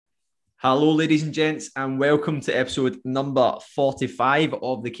Hello, ladies and gents, and welcome to episode number 45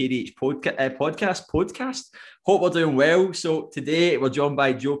 of the KDH podcast. Hope we're doing well. So today we're joined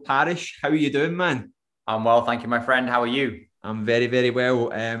by Joe Parish. How are you doing, man? I'm well, thank you, my friend. How are you? I'm very, very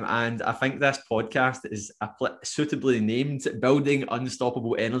well. And I think this podcast is suitably named Building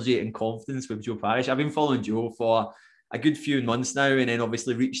Unstoppable Energy and Confidence with Joe Parish. I've been following Joe for a good few months now, and then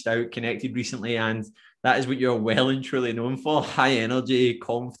obviously reached out, connected recently, and that is what you're well and truly known for: high energy,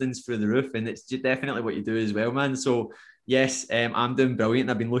 confidence through the roof, and it's definitely what you do as well, man. So yes, I'm doing brilliant.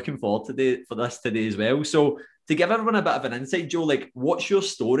 I've been looking forward for this today as well. So to give everyone a bit of an insight, Joe, like what's your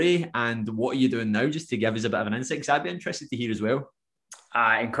story and what are you doing now, just to give us a bit of an insight, because I'd be interested to hear as well.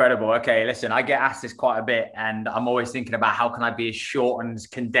 Incredible. Okay, listen, I get asked this quite a bit, and I'm always thinking about how can I be as short and as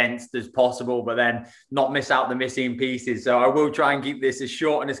condensed as possible, but then not miss out the missing pieces. So I will try and keep this as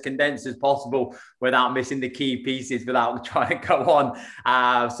short and as condensed as possible without missing the key pieces, without trying to go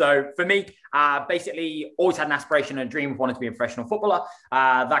on. So for me, basically always had an aspiration and a dream of wanting to be a professional footballer.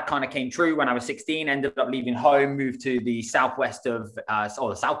 That kind of came true when I was 16, ended up leaving home, moved to the southwest of, or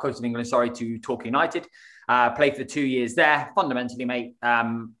the south coast of England, to Torquay United. Played for 2 years there. Fundamentally, mate,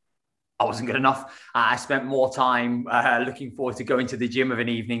 I wasn't good enough. I spent more time looking forward to going to the gym of an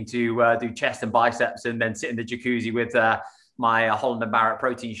evening to do chest and biceps and then sit in the jacuzzi with my Holland and Barrett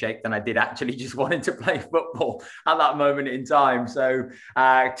protein shake than I did actually just wanting to play football at that moment in time. So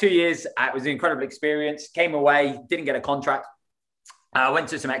 2 years, it was an incredible experience. Came away, didn't get a contract. Went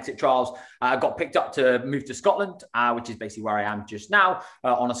to some exit trials, got picked up to move to Scotland, which is basically where I am just now,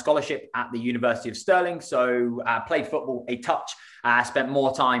 on a scholarship at the University of Stirling. So played football a touch, spent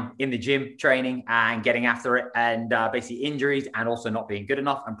more time in the gym training and getting after it, and basically injuries and also not being good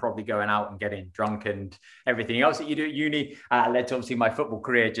enough and probably going out and getting drunk and everything else that you do at uni led to obviously my football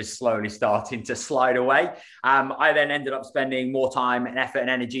career just slowly starting to slide away. I then ended up spending more time and effort and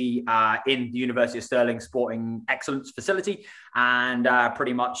energy in the University of Stirling Sporting Excellence facility, and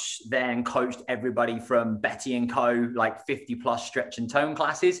pretty much then coached everybody from Betty and Co, like 50 plus stretch and tone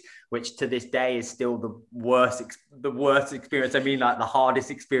classes, which to this day is still the worst experience. I mean, like the hardest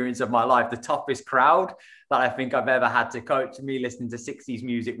experience of my life, the toughest crowd that I think I've ever had to coach. Me listening to 60s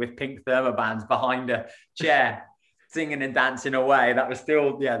music with pink thermobands behind a chair, singing and dancing away. That was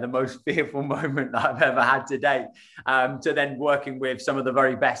still, the most fearful moment that I've ever had to date. To then working with some of the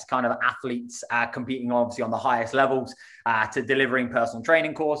very best kind of athletes, competing obviously on the highest levels, to delivering personal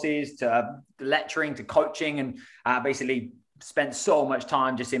training courses, to lecturing, to coaching, and basically spent so much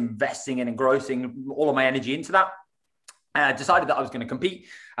time just investing and engrossing all of my energy into that. Decided that I was going to compete,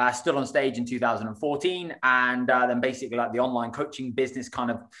 stood on stage in 2014, and then basically like the online coaching business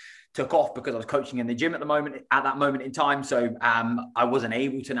kind of took off because I was coaching in the gym at that moment in time. So I wasn't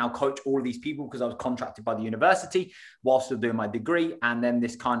able to now coach all of these people because I was contracted by the university while still doing my degree. And then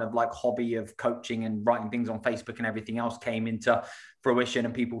this kind of like hobby of coaching and writing things on Facebook and everything else came into fruition,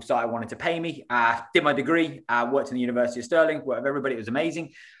 and people started wanting to pay me. Did my degree, worked in the University of Stirling, worked with everybody. It was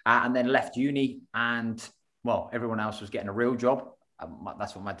amazing. And then left uni, and well, everyone else was getting a real job.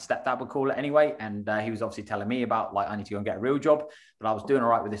 That's what my stepdad would call it anyway. And he was obviously telling me about, like, I need to go and get a real job. But I was doing all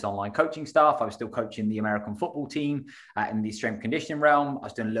right with this online coaching stuff. I was still coaching the American football team in the strength conditioning realm. I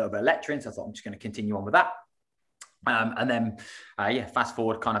was doing a little bit of lecturing. So I thought I'm just going to continue on with that. And then, fast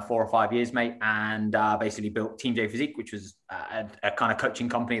forward kind of 4 or 5 years, mate, and basically built Team J Physique, which was a kind of coaching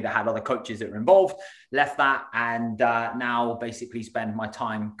company that had other coaches that were involved. Left that, and now basically spend my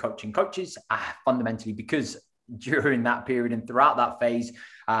time coaching coaches, fundamentally because during that period and throughout that phase,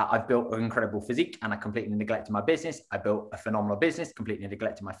 I've built an incredible physique, and I completely neglected my business. I built a phenomenal business, completely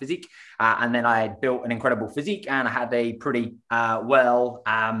neglected my physique. And then I had built an incredible physique, and I had a pretty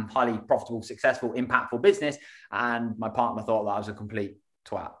highly profitable, successful, impactful business. And my partner thought that I was a complete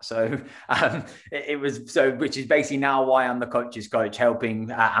twat. So which is basically now why I'm the coach's coach,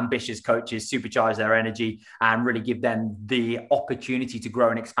 helping ambitious coaches supercharge their energy and really give them the opportunity to grow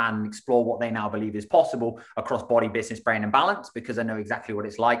and expand and explore what they now believe is possible across body, business, brain, and balance, because I know exactly what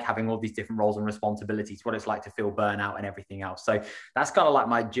it's like having all these different roles and responsibilities, what it's like to feel burnout and everything else. So that's kind of like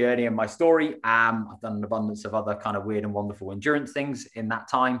my journey and my story. I've done an abundance of other kind of weird and wonderful endurance things in that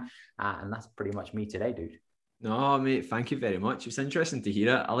time. And that's pretty much me today, dude. No, mate, thank you very much. It's interesting to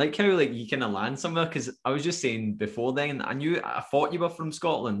hear it. I like how like you kind of land somewhere, because I was just saying before then, I thought you were from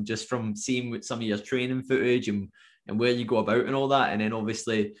Scotland just from seeing with some of your training footage and where you go about and all that. And then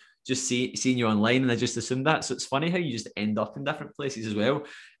obviously just seeing you online, and I just assumed that. So it's funny how you just end up in different places as well.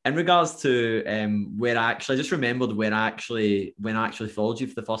 In regards to I just remembered when I actually followed you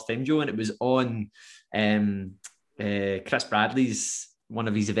for the first time, Joe, and it was on Chris Bradley's one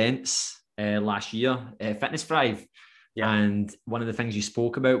of his events last year, Fitness Thrive. Yeah. And one of the things you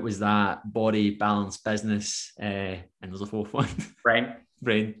spoke about was that body, balance, business, and there's a fourth one.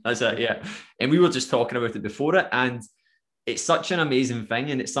 Brain. That's it, yeah. And we were just talking about it before it. And it's such an amazing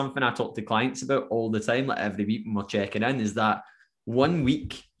thing. And it's something I talk to clients about all the time, like every week when we're checking in, is that 1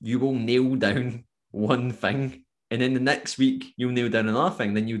 week you will nail down one thing. And then the next week you'll nail down another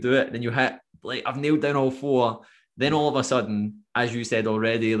thing. Then you do it. Then you hit, like, I've nailed down all four. Then all of a sudden, as you said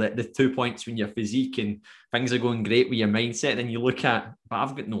already, like the 2 points when your physique and things are going great with your mindset, then you look at, but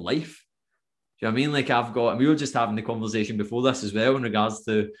I've got no life. Do you know what I mean? Like and we were just having the conversation before this as well in regards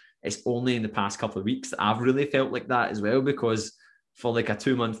to, it's only in the past couple of weeks that I've really felt like that as well, because for like a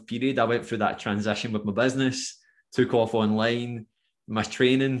 2-month period, I went through that transition with my business, took off online, my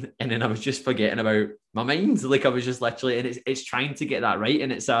training, and then I was just forgetting about my mind. Like I was just literally, and it's trying to get that right.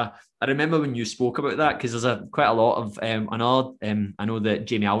 And I remember when you spoke about that, because there's quite a lot of, I know that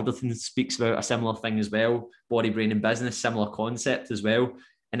Jamie Alderton speaks about a similar thing as well, body, brain and business, similar concept as well.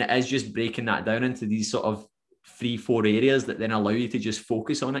 And it is just breaking that down into these sort of 3-4 areas that then allow you to just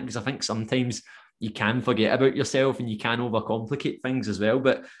focus on it. Because I think sometimes you can forget about yourself and you can overcomplicate things as well.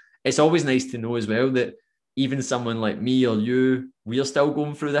 But it's always nice to know as well that even someone like me or you, we are still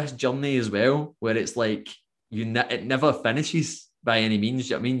going through this journey as well, where it's like it never finishes by any means.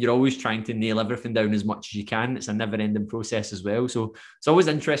 You know what I mean? You're always trying to nail everything down as much as you can. It's a never-ending process as well. So it's always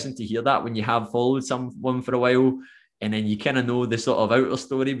interesting to hear that when you have followed someone for a while, and then you kind of know the sort of outer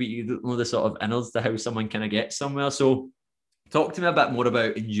story, but you don't know the sort of innards to how someone kind of gets somewhere. So talk to me a bit more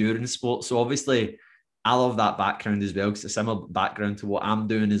about endurance sports. So obviously, I love that background as well, because it's a similar background to what I'm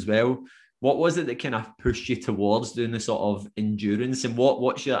doing as well. What was it that kind of pushed you towards doing the sort of endurance? And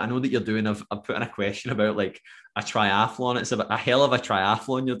what's your, I know that you're doing, I've put in a question about like a triathlon. It's a hell of a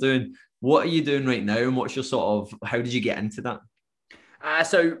triathlon you're doing. What are you doing right now? And what's your sort of, how did you get into that?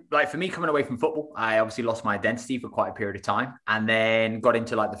 So like for me, coming away from football, I obviously lost my identity for quite a period of time, and then got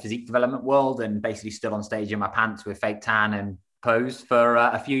into like the physique development world and basically stood on stage in my pants with fake tan and pose for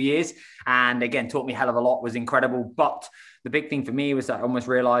a few years. And again, taught me a hell of a lot, was incredible. But the big thing for me was that I almost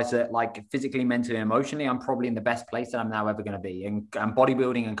realized that like physically, mentally, and emotionally, I'm probably in the best place that I'm now ever going to be. And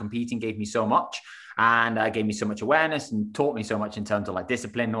bodybuilding and competing gave me so much, and gave me so much awareness and taught me so much in terms of like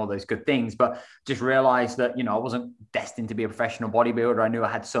discipline and all those good things. But just realized that, I wasn't destined to be a professional bodybuilder. I knew I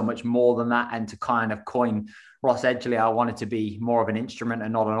had so much more than that. And to kind of coin Ross Edgley, I wanted to be more of an instrument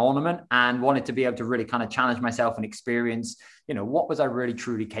and not an ornament, and wanted to be able to really kind of challenge myself and experience, what was I really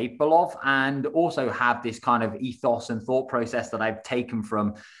truly capable of, and also have this kind of ethos and thought process that I've taken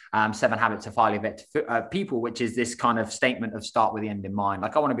from 7 Habits of Highly Effective People, which is this kind of statement of start with the end in mind.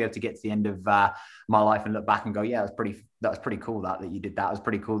 Like I want to be able to get to the end of my life and look back and go, yeah, that was pretty cool that you did that. It was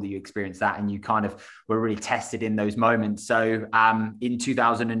pretty cool that you experienced that, and you kind of were really tested in those moments. So in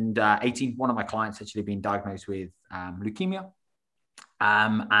 2018, one of my clients actually been diagnosed with leukemia.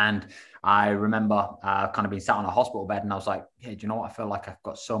 And I remember kind of being sat on a hospital bed, and I was like, hey, do you know what? I feel like I've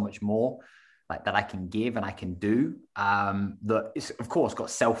got so much more like that I can give and I can do. That it's of course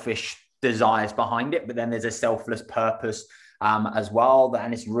got selfish desires behind it, but then there's a selfless purpose as well.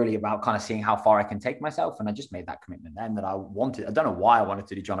 And it's really about kind of seeing how far I can take myself. And I just made that commitment then that I don't know why I wanted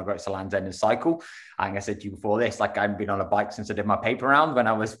to do John O'Groats to Land's End and cycle. I think I said to you before this, like I haven't been on a bike since I did my paper round when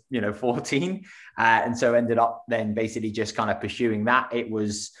I was, 14. And so ended up then basically just kind of pursuing that. It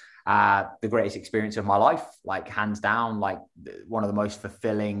was the greatest experience of my life, like hands down, like one of the most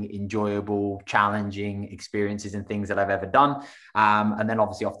fulfilling, enjoyable, challenging experiences and things that I've ever done. And then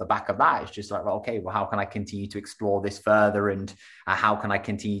obviously off the back of that, it's just like, well, okay, well, how can I continue to explore this further? And how can I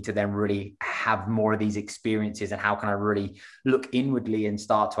continue to then really have more of these experiences? And how can I really look inwardly and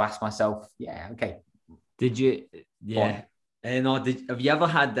start to ask myself, yeah, okay. Did you, yeah. Have you ever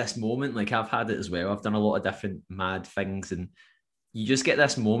had this moment? Like I've had it as well. I've done a lot of different mad things, and you just get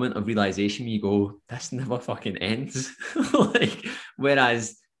this moment of realization where you go, this never fucking ends. Like,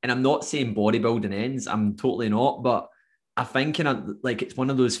 whereas, and I'm not saying bodybuilding ends, I'm totally not, but I think like it's one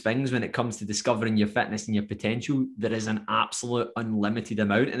of those things when it comes to discovering your fitness and your potential, there is an absolute unlimited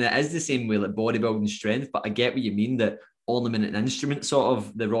amount. And it is the same way like bodybuilding strength, but I get what you mean, that ornament and instrument, sort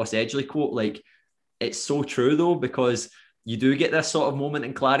of the Ross Edgley quote. Like, it's so true though, because you do get this sort of moment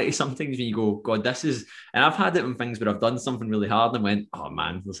in clarity sometimes when you go, God, this is, and I've had it in things where I've done something really hard and went, oh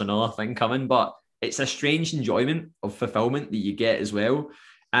man, there's another thing coming. But it's a strange enjoyment of fulfillment that you get as well.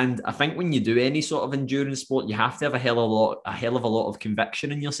 And I think when you do any sort of endurance sport, you have to have a hell of a lot of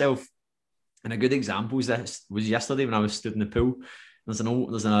conviction in yourself. And a good example was yesterday when I was stood in the pool. There's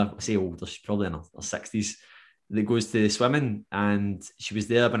probably in her 60s that goes to swimming, and she was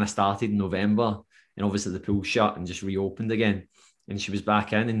there when I started in November. And obviously the pool shut and just reopened again. And she was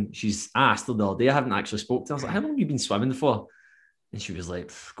back in, and I asked her the other day, I haven't actually spoke to her. I was like, how long have you been swimming for? And she was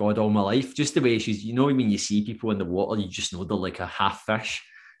like, God, all my life. Just the way she's, when you see people in the water, you just know they're like a half fish.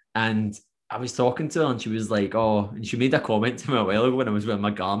 And I was talking to her and she was like, oh, and she made a comment to me a while ago when I was wearing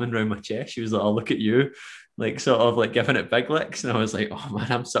my Garmin around my chest. She was like, oh, look at you, like sort of like giving it big licks. And I was like, oh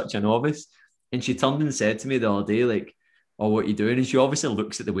man, I'm such a novice. And she turned and said to me the other day, like, oh, what are you doing? And she obviously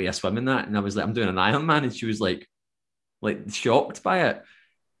looks at the way I swim in that. And I was like, I'm doing an Ironman. And she was like shocked by it.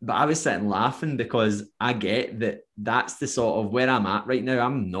 But I was sitting laughing because I get that that's the sort of where I'm at right now.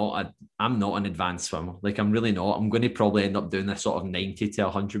 I'm not an advanced swimmer. Like, I'm really not. I'm going to probably end up doing this sort of 90 to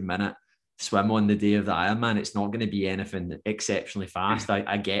 100-minute swim on the day of the Ironman. It's not going to be anything exceptionally fast.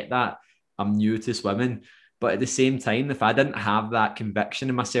 I get that. I'm new to swimming. But at the same time, if I didn't have that conviction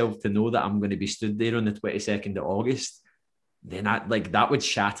in myself to know that I'm going to be stood there on the 22nd of August, then that would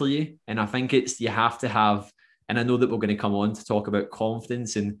shatter you. And I think you have to have, and I know that we're going to come on to talk about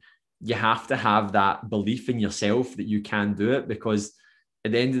confidence, and you have to have that belief in yourself that you can do it, because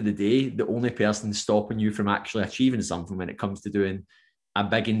at the end of the day, the only person stopping you from actually achieving something when it comes to doing a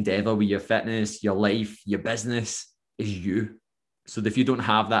big endeavor with your fitness, your life, your business is you. So if you don't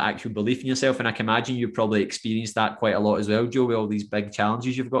have that actual belief in yourself, and I can imagine you've probably experienced that quite a lot as well, Joe, with all these big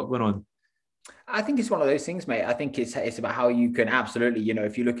challenges you've got going on. I think it's one of those things, mate. I think it's about how you can absolutely,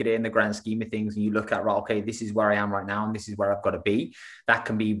 if you look at it in the grand scheme of things and you look at, right, okay, this is where I am right now and this is where I've got to be. That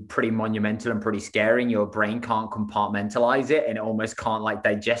can be pretty monumental and pretty scary. And your brain can't compartmentalize it and it almost can't like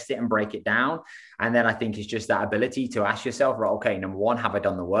digest it and break it down. And then I think it's just that ability to ask yourself, right, okay, number one, have I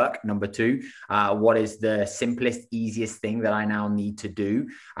done the work? Number two, what is the simplest, easiest thing that I now need to do?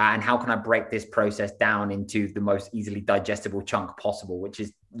 And how can I break this process down into the most easily digestible chunk possible, which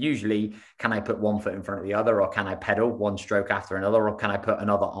is usually, can I put one foot in front of the other, or can I pedal one stroke after another, or can I put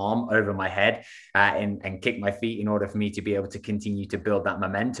another arm over my head and kick my feet in order for me to be able to continue to build that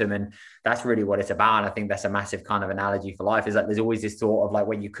momentum? And that's really what it's about. And I think that's a massive kind of analogy for life, is that there's always this thought of like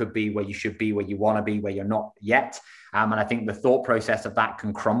where you could be, where you should be, where you want to be, where you're not yet. And I think the thought process of that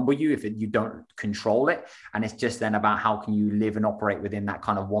can crumble you if you don't control it. And it's just then about how can you live and operate within that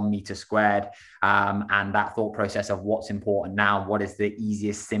kind of 1 meter squared, and that thought process of what's important now, what is the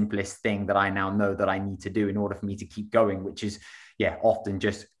easiest, simplest thing that I now know that I need to do in order for me to keep going, which is, often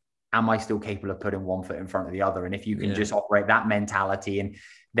just, am I still capable of putting one foot in front of the other? And if you can just operate that mentality, and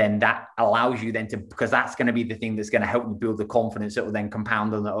then that allows you then to, because that's going to be the thing that's going to help you build the confidence that will then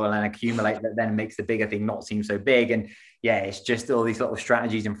compound and that will then accumulate, that then makes the bigger thing not seem so big. And it's just all these little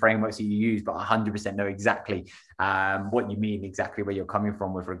strategies and frameworks that you use, but 100% know exactly what you mean, exactly where you're coming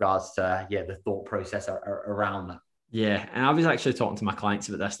from with regards to, the thought process around that. Yeah. And I was actually talking to my clients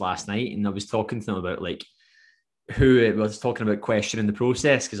about this last night, and I was talking to them about like, who it was talking about questioning the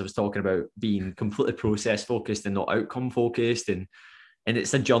process, because I was talking about being completely process focused and not outcome focused. And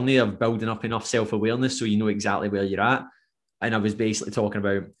it's a journey of building up enough self-awareness so you know exactly where you're at. And I was basically talking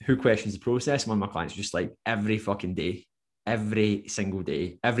about who questions the process. One of my clients was just like, every fucking day, every single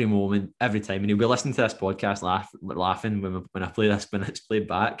day, every moment, every time. And he'll be listening to this podcast laughing when I play this, when it's played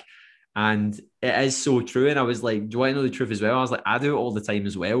back. And it is so true. And I was like, do I know the truth as well? I was like, I do it all the time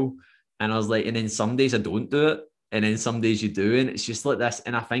as well. And I was like, and then some days I don't do it. And then some days you do. And it's just like this.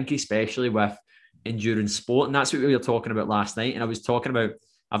 And I think especially with endurance sport, and that's what we were talking about last night. And I was talking about,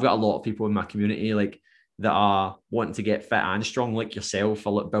 I've got a lot of people in my community like that are wanting to get fit and strong, like yourself,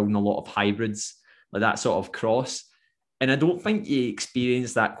 building a lot of hybrids, like that sort of cross. And I don't think you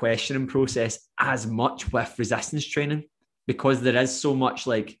experience that questioning process as much with resistance training, because there is so much,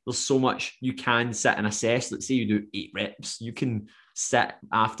 like there's so much you can sit and assess. Let's say you do 8 reps, you can sit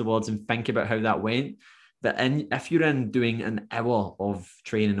afterwards and think about how that went. But if you're in doing an hour of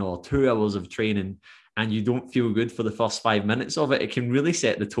training or 2 hours of training and you don't feel good for the first 5 minutes of it, it can really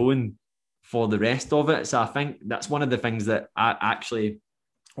set the tone for the rest of it. So I think that's one of the things that I actually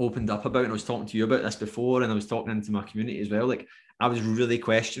opened up about. And I was talking to you about this before, and I was talking into my community as well. Like, I was really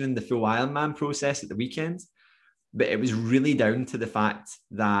questioning the full Ironman process at the weekend, but it was really down to the fact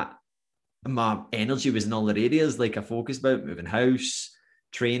that my energy was in other areas, like I focused about moving house,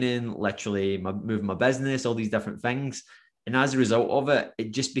 training, literally moving my business, all these different things. And as a result of it,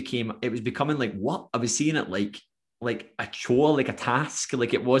 it was becoming like, what? I was seeing it like a chore, like a task,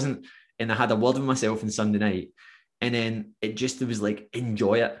 like it wasn't. And I had a word with myself on Sunday night. And then it was like,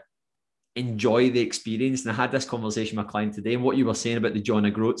 enjoy it. Enjoy the experience. And I had this conversation with my client today. And what you were saying about the John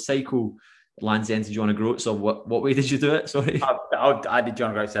O'Groats cycle, Land's End to John O'Groats, or what way did you do it? Sorry. I did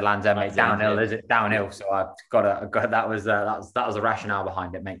John O'Groats to Land's End, mate. Downhill, is it? Downhill. So I got that was the rationale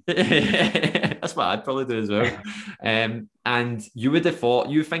behind it, mate. That's what I'd probably do as well. And you would have thought,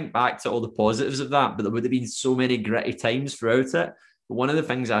 you think back to all the positives of that, but there would have been so many gritty times throughout it. But one of the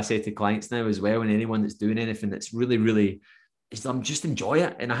things I say to clients now as well, and anyone that's doing anything that's really, really, is just enjoy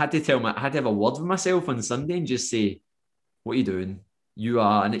it. And I had to have a word with myself on Sunday and just say, what are you doing? You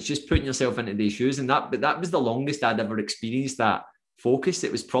are, and it's just putting yourself into these shoes. But that was the longest I'd ever experienced that focus.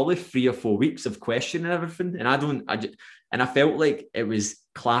 It was probably 3 or 4 weeks of questioning everything. And I felt like it was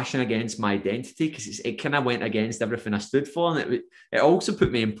clashing against my identity, because it kind of went against everything I stood for. And it also put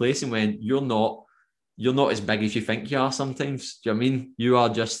me in place and went, you're not as big as you think you are sometimes. Do you know what I mean? You are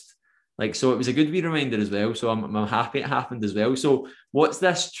just like, so it was a good wee reminder as well. So I'm happy it happened as well. So what's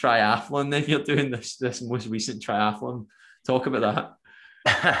this triathlon then you're doing, this most recent triathlon? Talk about that.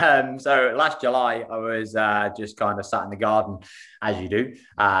 So last July, I was just kind of sat in the garden, as you do,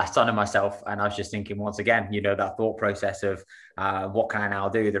 sunning myself. And I was just thinking, once again, that thought process of what can I now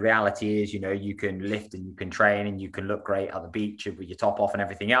do? The reality is, you can lift and you can train and you can look great at the beach with your top off and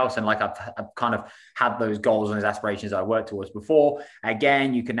everything else. And like I've kind of had those goals and those aspirations I worked towards before.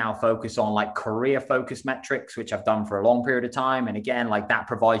 Again, you can now focus on like career focused metrics, which I've done for a long period of time. And again, like that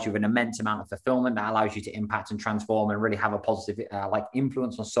provides you with an immense amount of fulfillment that allows you to impact and transform and really have a positive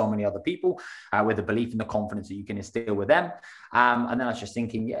influence on so many other people with the belief and the confidence that you can instill with them. And then I was just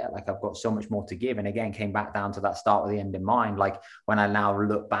thinking, like I've got so much more to give. And again, came back down to that start with the end in mind. Like when I now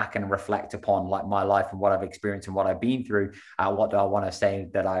look back and reflect upon like my life and what I've experienced and what I've been through, what do I want to say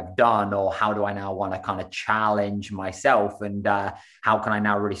that I've done, or how do I now want to kind of challenge myself, and how can I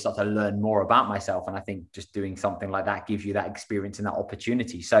now really start to learn more about myself? And I think just doing something like that gives you that experience and that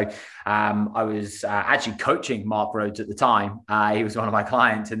opportunity. So I was actually coaching Mark Rhodes at the time. He was one of my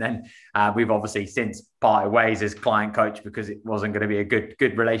clients, and then we've obviously since parted ways as client coach, because it wasn't going to be a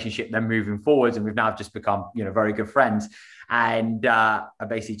good relationship then moving forwards. And we've now just become, very good friends. And I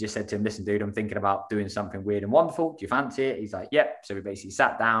basically just said to him, listen, dude, I'm thinking about doing something weird and wonderful. Do you fancy it? He's like, yep. So we basically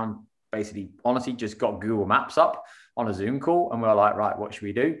sat down, basically, honestly, just got Google Maps up on a Zoom call. And we were like, right, what should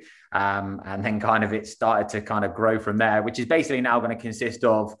we do? And then kind of it started to kind of grow from there, which is basically now going to consist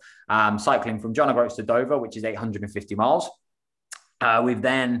of cycling from John O'Groats to Dover, which is 850 miles. We've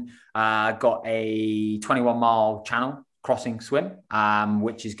then got a 21-mile channel crossing swim,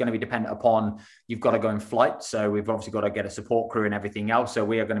 which is going to be dependent upon, you've got to go in flight. So we've obviously got to get a support crew and everything else. So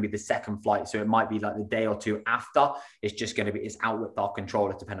we are going to be the second flight. So it might be like the day or two after. It's just going to be, it's out with our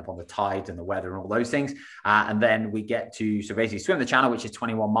control. It's dependent upon the tides and the weather and all those things. And then we get to, so basically swim the channel, which is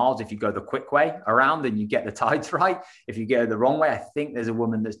 21 miles. If you go the quick way around, then you get the tides right. If you go the wrong way, I think there's a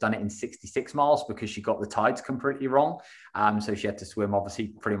woman that's done it in 66 miles because she got the tides completely wrong. So she had to swim obviously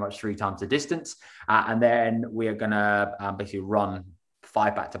pretty much 3 times the distance. And then we are going to basically run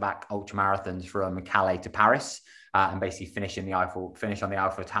 5 back-to-back ultra marathons from Calais to Paris, and basically finish on the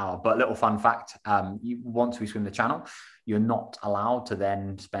Eiffel Tower. But little fun fact, once we swim the channel, you're not allowed to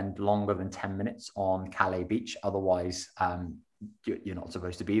then spend longer than 10 minutes on Calais beach. Otherwise, you're not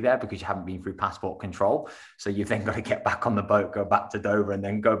supposed to be there because you haven't been through passport control. So you've then got to get back on the boat, go back to Dover, and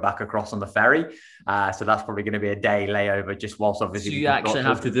then go back across on the ferry. So that's probably going to be a day layover just whilst obviously. So you actually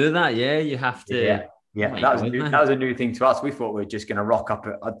have to do that? Yeah, you have to. Yeah, that was a new thing to us. We thought we were just going to rock up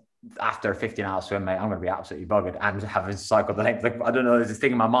after a 15-hour swim, mate. I'm going to be absolutely buggered and having cycled the length. Like, I don't know, there's this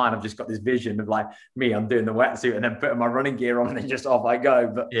thing in my mind. I've just got this vision of like me, I'm doing the wetsuit and then putting my running gear on and then just off I go.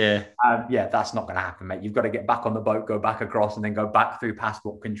 But that's not going to happen, mate. You've got to get back on the boat, go back across, and then go back through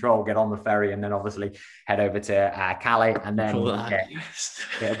passport control, get on the ferry, and then obviously head over to Calais, and then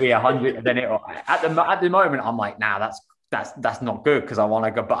it'll be 100. And then at the moment, I'm like, nah, that's not good because I want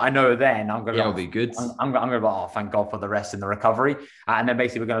to go, but I know then I'm going to, it'll be good. I'm going to be like, oh, thank God for the rest and the recovery. And then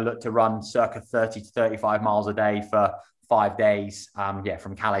basically we're going to look to run circa 30 to 35 miles a day for 5 days.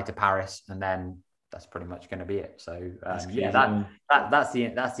 From Calais to Paris. And then that's pretty much going to be it. So that's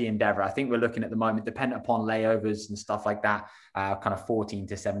the endeavor. I think we're looking at the moment, dependent upon layovers and stuff like that, kind of 14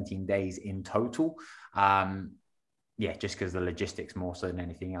 to 17 days in total. Just because the logistics more so than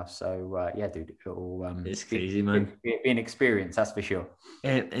anything else. So dude, it's crazy, man. Be an experience, that's for sure.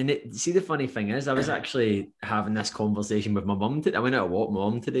 See, the funny thing is, I was actually having this conversation with my mum. I went out to walk with my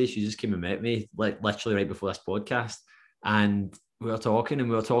mum today. She just came and met me, like literally right before this podcast, and we were talking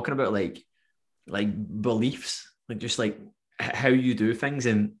about like beliefs, like just like how you do things.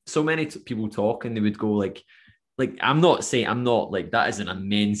 And so many people talk, and they would go like I'm not like that is an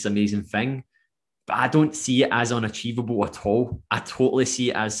amazing thing. But I don't see it as unachievable at all. I totally see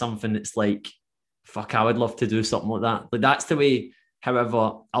it as something that's like, fuck, I would love to do something like that. Like that's the way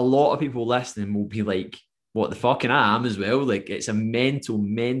However, a lot of people listening will be like, what the fuck? And I am as well. Like, it's a mental,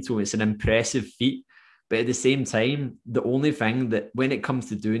 it's an impressive feat. But at the same time, the only thing that when it comes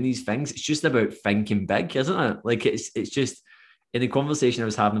to doing these things, it's just about thinking big, isn't it? Like, it's just, in the conversation I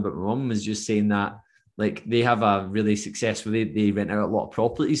was having about my mum was just saying that, like, they have a really successful, they rent out a lot of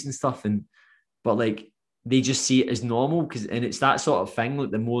properties and stuff. But like, they just see it as normal and it's that sort of thing.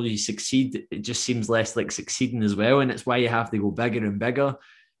 Like, the more you succeed, it just seems less like succeeding as well. And it's why you have to go bigger and bigger.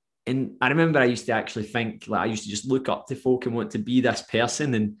 And I remember I used to actually think, like, I used to just look up to folk and want to be this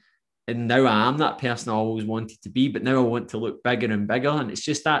person. And now I am that person I always wanted to be, but now I want to look bigger and bigger. And it's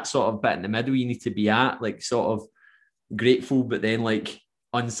just that sort of bit in the middle you need to be at, like, sort of grateful, but then like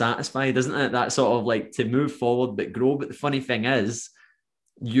unsatisfied, isn't it? That sort of like to move forward, but grow. But the funny thing is,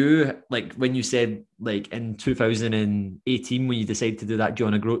 you, like, when you said, like, in 2018, when you decided to do that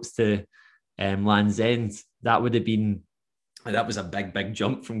John O'Groats to Land's End, that would have been, that was a big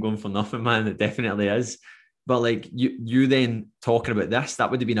jump from going for nothing, man. It definitely is. But like, you then talking about this, that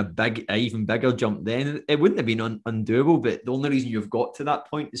would have been a even bigger jump then. It wouldn't have been undoable, but the only reason you've got to that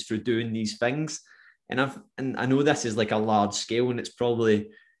point is through doing these things. And I know this is like a large scale, and it's probably,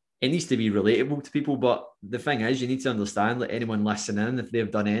 it needs to be relatable to people. But the thing is, you need to understand, like, anyone listening, if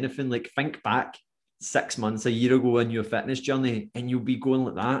they've done anything, like, think back 6 months, a year ago in your fitness journey, and you'll be going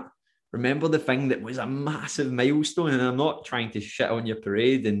like that. Remember the thing that was a massive milestone. And I'm not trying to shit on your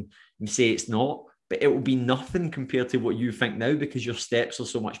parade and say it's not, but it will be nothing compared to what you think now, because your steps are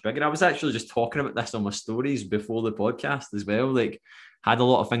so much bigger. I was actually just talking about this on my stories before the podcast as well. Like, had a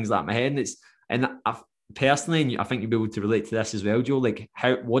lot of things like in my head, and I've personally, and I think you'll be able to relate to this as well, Joe. Like,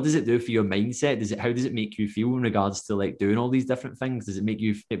 what does it do for your mindset? How does it make you feel in regards to like doing all these different things? Does it make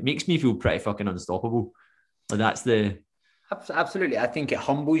you? It makes me feel pretty fucking unstoppable. Like, that's the. Absolutely. I think it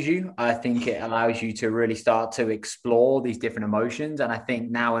humbles you. I think it allows you to really start to explore these different emotions. And I think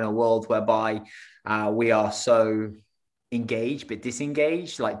now, in a world whereby we are so engaged but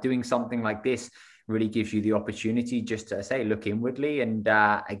disengaged, like, doing something like this really gives you the opportunity just to say, look inwardly. And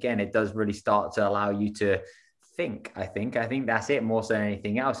again, it does really start to allow you to think. I think that's it, more so than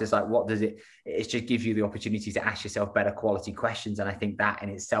anything else. It's like, what does it just gives you the opportunity to ask yourself better quality questions. And I think that in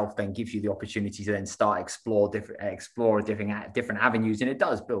itself then gives you the opportunity to then start explore different avenues. And it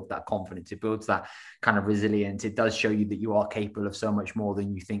does build that confidence. It builds that kind of resilience. It does show you that you are capable of so much more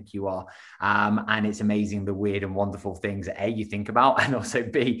than you think you are. And it's amazing the weird and wonderful things that A, you think about, and also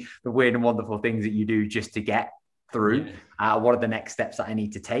B, the weird and wonderful things that you do just to get through. What are the next steps that I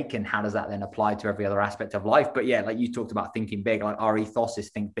need to take, and how does that then apply to every other aspect of life? But yeah, like you talked about thinking big, like our ethos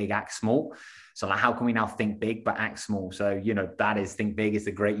is think big, act small. So like, how can we now think big but act small? So, you know, that is, think big is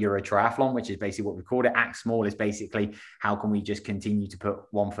the great Euro triathlon, which is basically what we called it. Act small is basically, how can we just continue to put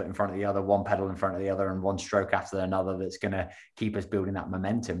one foot in front of the other, one pedal in front of the other, and one stroke after another that's going to keep us building that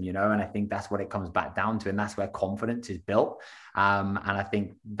momentum, you know? And I think that's what it comes back down to. And that's where confidence is built. And I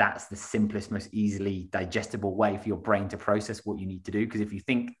think that's the simplest, most easily digestible way for your brain to process what you need to do. Because if you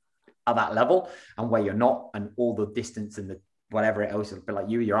think at that level and where you're not, and all the distance and the whatever else, but like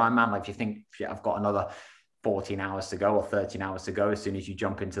you're Ironman, like if you think, shit, I've got another 14 hours to go or 13 hours to go, as soon as you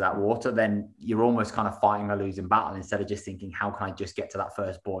jump into that water, then you're almost kind of fighting a losing battle, instead of just thinking, how can I just get to that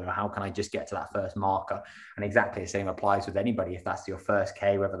first buoy, or how can I just get to that first marker? And exactly the same applies with anybody. If that's your first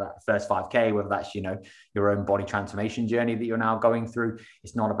K, whether that first 5K, whether that's, you know, your own body transformation journey that you're now going through,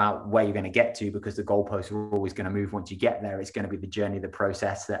 it's not about where you're going to get to, because the goalposts are always going to move once you get there. It's going to be the journey, the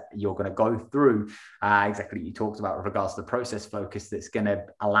process that you're going to go through. Exactly what you talked about with regards to the process focus, that's going to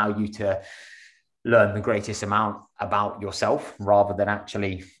allow you to learn the greatest amount about yourself, rather than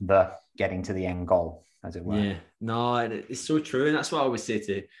actually the getting to the end goal, as it were. Yeah, no, it's so true. And that's what I always say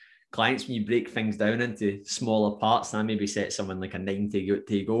to clients, when you break things down into smaller parts, and I maybe set someone like a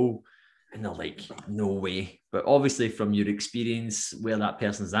 90 goal, and they're like, no way. But obviously, from your experience where that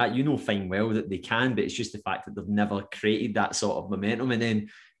person's at, you know fine well that they can, but it's just the fact that they've never created that sort of momentum. And then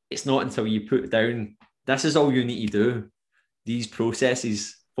it's not until you put down, this is all you need to do, these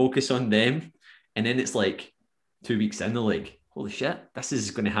processes, focus on them. And then it's like 2 weeks in, they're like, holy shit, this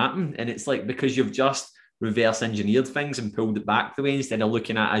is going to happen. And it's like, because you've just reverse engineered things and pulled it back the way, instead of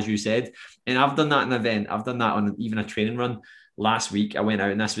looking at, as you said. And I've done that in an event. I've done that on even a training run. Last week, I went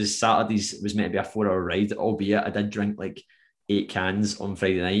out, and this was Saturday's, it was meant to be a 4-hour ride, albeit I did drink like 8 cans on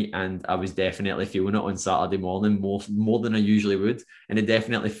Friday night, and I was definitely feeling it on Saturday morning, more than I usually would. And it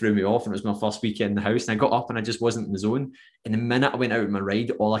definitely threw me off. And it was my first weekend in the house, and I got up and I just wasn't in the zone. And the minute I went out on my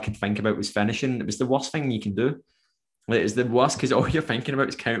ride, all I could think about was finishing. It was the worst thing you can do. Like, it was the worst, because all you're thinking about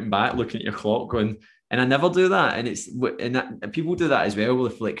is counting back, looking at your clock, going. And I never do that. And people do that as well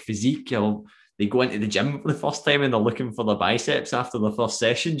with like physique. they go into the gym for the first time and they're looking for their biceps after the first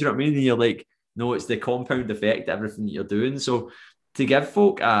session. Do you know what I mean? And you're like, no, it's the compound effect, everything that you're doing. So to give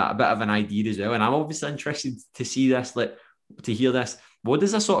folk a bit of an idea as well, and I'm obviously interested to see this, like to hear this, what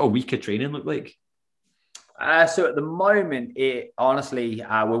does a sort of week of training look like? So at the moment,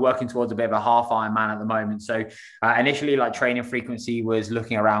 we're working towards a bit of a half Ironman at the moment. So initially, like training frequency was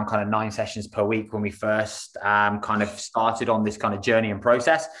looking around kind of 9 sessions per week when we first kind of started on this kind of journey and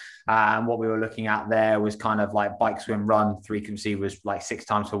process. And what we were looking at there was kind of like bike, swim, run. Frequency was like 6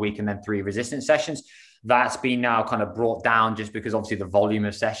 times per week and then 3 resistance sessions. That's been now kind of brought down just because obviously the volume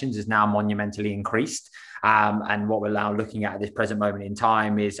of sessions is now monumentally increased. And what we're now looking at this present moment in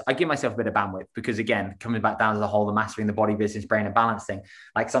time is I give myself a bit of bandwidth because, again, coming back down to the whole, the mastering the body, business, brain and balance thing,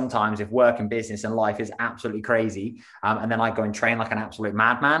 like sometimes if work and business and life is absolutely crazy, and then I go and train like an absolute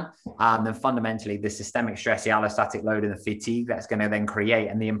madman, then fundamentally the systemic stress, the allostatic load and the fatigue that's going to then create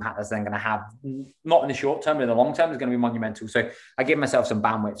and the impact that's then going to have, not in the short term, but in the long term, is going to be monumental. So I give myself some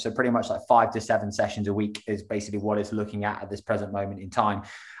bandwidth. So pretty much like 5 to 7 sessions a week is basically what it's looking at this present moment in time.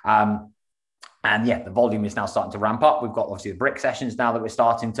 And yeah, the volume is now starting to ramp up. We've got obviously the brick sessions now that we're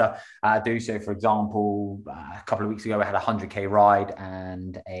starting to do. So for example, a couple of weeks ago, we had a 100K ride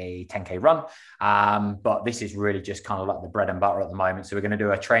and a 10K run. But this is really just kind of like the bread and butter at the moment. So we're going to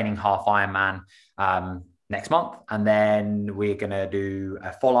do a training half Ironman next month. And then we're going to do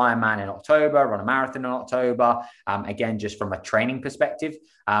a full Ironman in October, run a marathon in October. Again, just from a training perspective.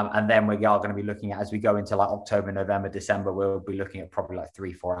 And then we are going to be looking at, as we go into like October, November, December, we'll be looking at probably like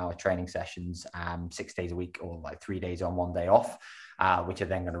 3-4 hour training sessions, 6 days a week or like 3 days on, 1 day off, which are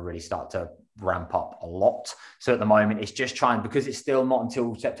then going to really start to ramp up a lot. So at the moment, it's just trying, because it's still not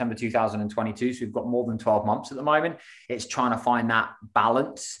until September 2022. So we've got more than 12 months at the moment. It's trying to find that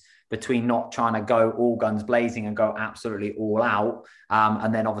balance between not trying to go all guns blazing and go absolutely all out.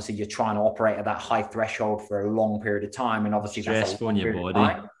 And then obviously you're trying to operate at that high threshold for a long period of time. And obviously stressful on your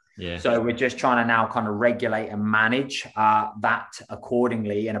body. Yeah. So we're just trying to now kind of regulate and manage that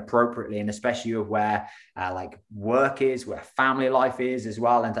accordingly and appropriately. And especially with where like work is, where family life is as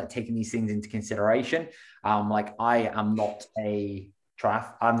well. And like taking these things into consideration. Like I am not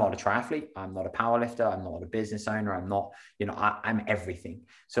I'm not a triathlete. I'm not a powerlifter. I'm not a business owner. I'm not, I'm everything.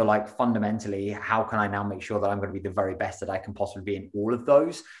 So like fundamentally, how can I now make sure that I'm going to be the very best that I can possibly be in all of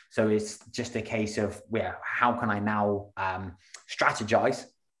those? So it's just a case of how can I now strategize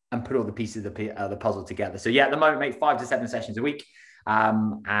and put all the pieces of the puzzle together. So yeah, at the moment, mate, 5 to 7 sessions a week.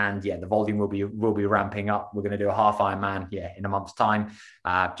 And yeah, the volume will be ramping up. We're going to do a half Ironman in a month's time,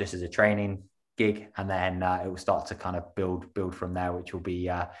 just as a training gig, and then it will start to kind of build from there, which will be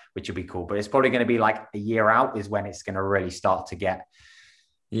cool. But it's probably going to be like a year out is when it's going to really start to get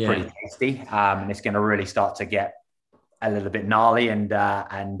pretty tasty, and it's going to really start to get a little bit gnarly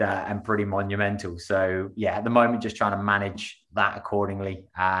and pretty monumental. So yeah, at the moment, just trying to manage that accordingly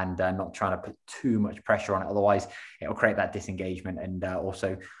and not trying to put too much pressure on it. Otherwise, it'll create that disengagement. And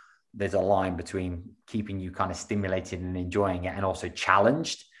also, there's a line between keeping you kind of stimulated and enjoying it, and also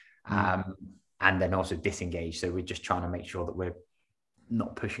challenged. And then also disengage. So we're just trying to make sure that we're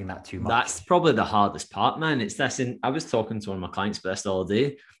not pushing that too much. That's probably the hardest part, man. It's this. And I was talking to one of my clients about this the other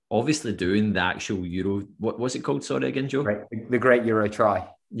day. Obviously, doing the actual Euro, what was it called? Sorry again, Joe. The Great Euro Tri.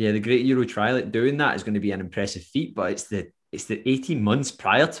 Yeah, the Great Euro Tri. Like doing that is going to be an impressive feat, but it's the 18 months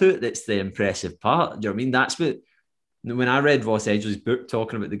prior to it that's the impressive part. Do you know what I mean? That's what. When I read Ross Edgley's book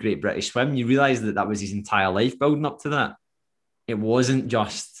talking about the Great British Swim, you realise that was his entire life building up to that. It wasn't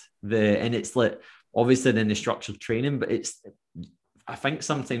just and it's like obviously then the structured training, but I think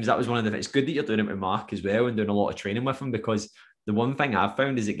sometimes that was one of it's good that you're doing it with Mark as well and doing a lot of training with him, because the one thing I've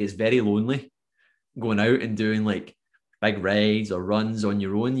found is it gets very lonely going out and doing like big rides or runs on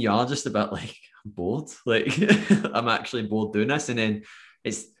your own. You are just a bit like, I'm bored. Like I'm actually bored doing this. And then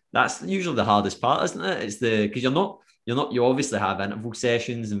that's usually the hardest part, isn't it? Because you obviously have interval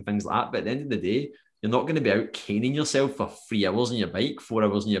sessions and things like that, but at the end of the day, you're not going to be out caning yourself for 3 hours on your bike, 4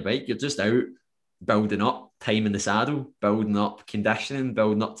 hours on your bike. You're just out building up time in the saddle, building up conditioning,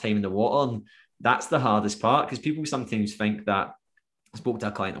 building up time in the water. And that's the hardest part, because people sometimes think that. I spoke to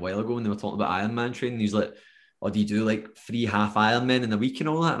a client a while ago and they were talking about Ironman training. He's like, do you do like 3 half Ironmen in a week and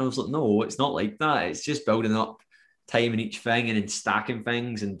all that? And I was like, no, it's not like that. It's just building up time in each thing and then stacking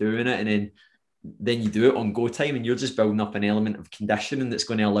things and doing it. And then you do it on go time and you're just building up an element of conditioning that's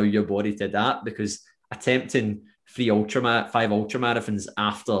going to allow your body to adapt, because attempting 5 ultramarathons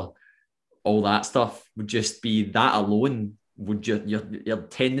after all that stuff would just be, that alone would just, your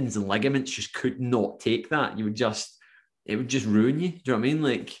tendons and ligaments just could not take that. It would just ruin you. Do you know what I mean?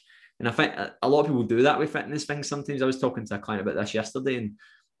 Like, and I think a lot of people do that with fitness things. Sometimes I was talking to a client about this yesterday, and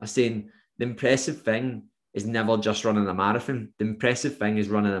I was saying the impressive thing is never just running a marathon. The impressive thing is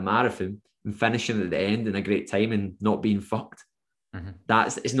running a marathon and finishing at the end in a great time and not being fucked.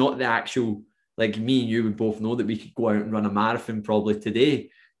 It's not the actual, like me and you would both know that we could go out and run a marathon probably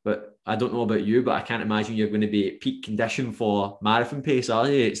today, but I don't know about you, but I can't imagine you're going to be at peak condition for marathon pace, are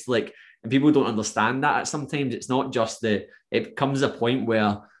you? It's like, and people don't understand that. Sometimes it's not just it comes a point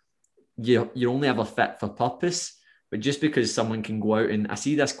where you're only ever fit for purpose. But just because someone can go out, and I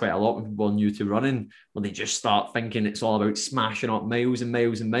see this quite a lot when people are new to running, where they just start thinking it's all about smashing up miles and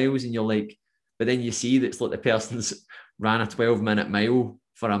miles and miles. And you're like, but then you see that it's like the person's ran a 12-minute mile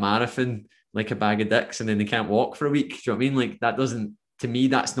for a marathon, like a bag of dicks, and then they can't walk for a week. Do you know what I mean? Like that doesn't, to me,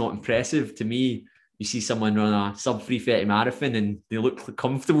 that's not impressive. To me, you see someone run a sub 3:30 marathon and they look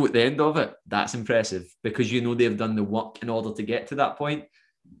comfortable at the end of it. That's impressive because you know they've done the work in order to get to that point.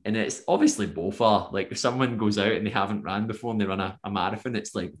 And it's obviously both are. Like if someone goes out and they haven't ran before and they run a marathon,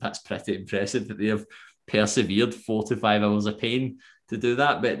 it's like, that's pretty impressive that they have persevered 4 to 5 hours of pain to do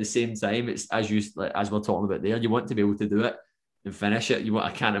that. But at the same time, it's as we're talking about there, you want to be able to do it and finish it.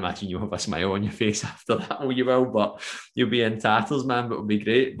 I can't imagine you'll have a smile on your face after that. Well, you will, but you'll be in tatters, man, but it'll be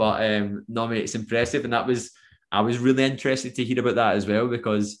great. But no, mate, it's impressive. And I was really interested to hear about that as well,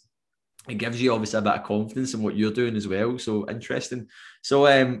 because it gives you obviously a bit of confidence in what you're doing as well. So interesting. So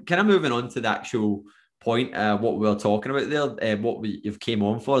kind of moving on to the actual point, what we were talking about there, you've came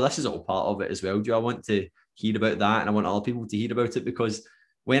on for. This is all part of it as well, Joe. I want to hear about that, and I want other people to hear about it, because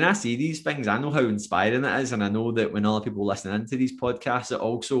when I see these things, I know how inspiring it is. And I know that when other people listen into these podcasts,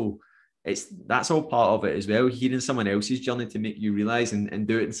 that's all part of it as well. Hearing someone else's journey to make you realize and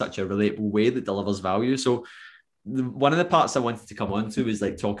do it in such a relatable way that delivers value. So one of the parts I wanted to come on to is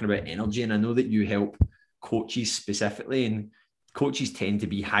like talking about energy. And I know that you help coaches specifically, and coaches tend to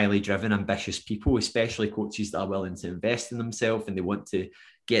be highly driven, ambitious people, especially coaches that are willing to invest in themselves and they want to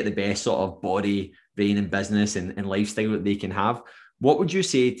get the best sort of body, brain and business and lifestyle that they can have. What would you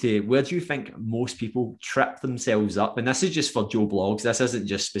say where do you think most people trip themselves up? And this is just for Joe Blogs. This isn't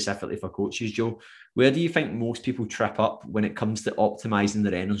just specifically for coaches, Joe. Where do you think most people trip up when it comes to optimizing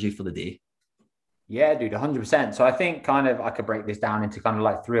their energy for the day? Yeah, dude, 100%. So I think I could break this down into kind of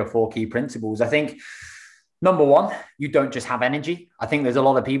like 3 or 4 key principles. I think number one, you don't just have energy. I think there's a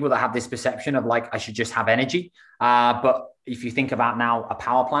lot of people that have this perception of like, I should just have energy. But if you think about now a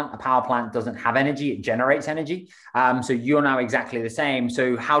power plant doesn't have energy, it generates energy. So you're now exactly the same.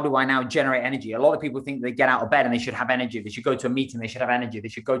 So how do I now generate energy? A lot of people think they get out of bed and they should have energy. They should go to a meeting, they should have energy. They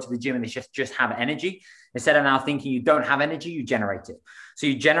should go to the gym and they should just have energy. Instead of now thinking you don't have energy, you generate it. So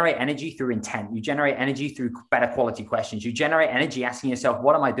you generate energy through intent. You generate energy through better quality questions. You generate energy asking yourself,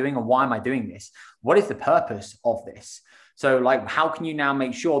 what am I doing and why am I doing this? What is the purpose of this? So like, how can you now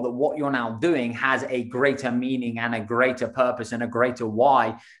make sure that what you're now doing has a greater meaning and a greater purpose and a greater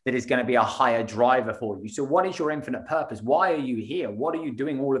why that is going to be a higher driver for you? So what is your infinite purpose? Why are you here? What are you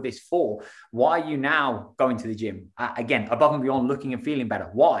doing all of this for? Why are you now going to the gym? Again, above and beyond looking and feeling better.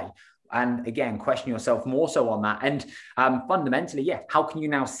 Why? And again, question yourself more so on that. And fundamentally, yeah, how can you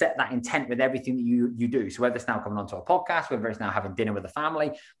now set that intent with everything that you do? So whether it's now coming onto a podcast, whether it's now having dinner with the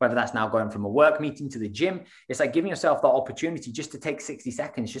family, whether that's now going from a work meeting to the gym, it's like giving yourself that opportunity just to take 60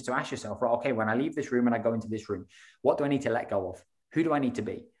 seconds, just to ask yourself, right, okay, when I leave this room and I go into this room, what do I need to let go of? Who do I need to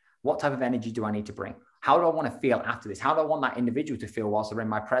be? What type of energy do I need to bring? How do I want to feel after this? How do I want that individual to feel whilst they're in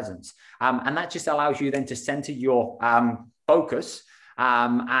my presence? And that just allows you then to center your focus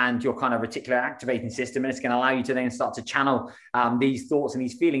and your kind of reticular activating system. And it's going to allow you to then start to channel these thoughts and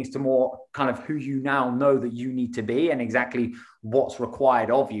these feelings to more kind of who you now know that you need to be and exactly what's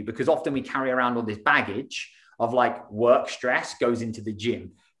required of you. Because often we carry around all this baggage of like work stress goes into the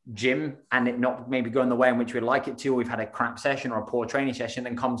gym and it not maybe going the way in which we'd like it to, or we've had a crap session or a poor training session,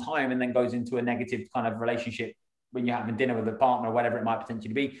 then comes home and then goes into a negative kind of relationship when you're having dinner with a partner or whatever it might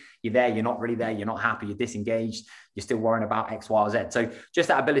potentially be. You're there, you're not really there, you're not happy, you're disengaged, you're still worrying about X, Y, or Z. So just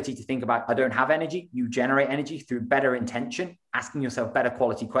that ability to think about, I don't have energy, you generate energy through better intention, asking yourself better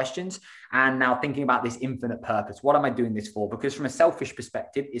quality questions, and now thinking about this infinite purpose. What am I doing this for? Because from a selfish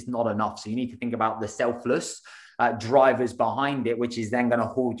perspective, it's not enough. So you need to think about the selfless drivers behind it, which is then going to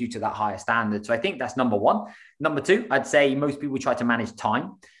hold you to that higher standard. So I think that's number one. Number two, I'd say most people try to manage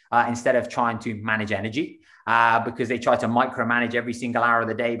time instead of trying to manage energy. Because they try to micromanage every single hour of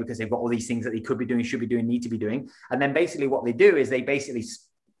the day because they've got all these things that they could be doing, should be doing, need to be doing. And then basically what they do is they basically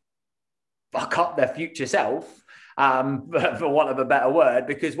fuck up their future self, for want of a better word,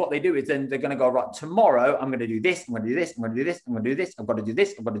 because what they do is then they're going to go, right, tomorrow I'm going to do this, I'm going to do this, I'm going to do this, I'm going to do this, I've got to do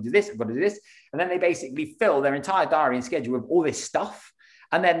this, I've got to do this, I've got to do this. And then they basically fill their entire diary and schedule with all this stuff.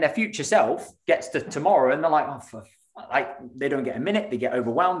 And then their future self gets to tomorrow and they're like, oh, for like they don't get a minute, they get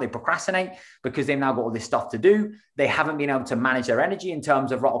overwhelmed, they procrastinate because they've now got all this stuff to do. They haven't been able to manage their energy in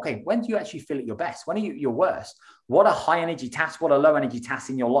terms of, right, okay, when do you actually feel at your best? When are you your worst? What are high energy tasks? What are low energy tasks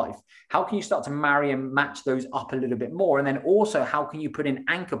in your life? How can you start to marry and match those up a little bit more? And then also, how can you put in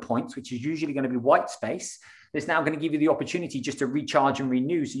anchor points, which is usually going to be white space, that's now going to give you the opportunity just to recharge and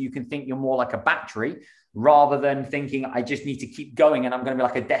renew, so you can think you're more like a battery rather than thinking I just need to keep going and I'm going to be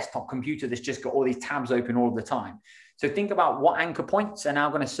like a desktop computer that's just got all these tabs open all the time. So think about what anchor points are now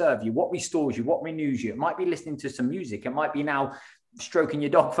going to serve you, what restores you, what renews you. It might be listening to some music. It might be now stroking your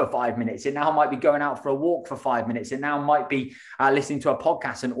dog for 5 minutes. It now might be going out for a walk for 5 minutes. It now might be listening to a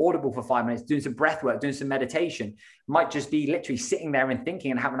podcast and Audible for 5 minutes, doing some breath work, doing some meditation. It might just be literally sitting there and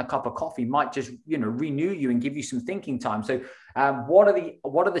thinking and having a cup of coffee. Might just, renew you and give you some thinking time. So what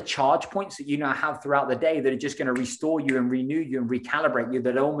are the charge points that you now have throughout the day that are just going to restore you and renew you and recalibrate you,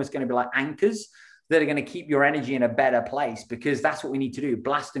 that are almost going to be like anchors that are going to keep your energy in a better place? Because that's what we need to do.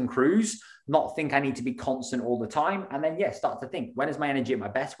 Blast and cruise, not think I need to be constant all the time. And then, start to think, when is my energy at my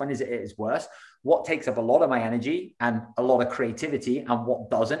best? When is it at its worst? What takes up a lot of my energy and a lot of creativity, and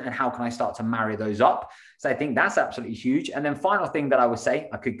what doesn't? And how can I start to marry those up? So I think that's absolutely huge. And then final thing that I would say,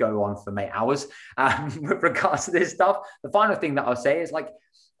 I could go on for 8 hours with regards to this stuff. The final thing that I'll say is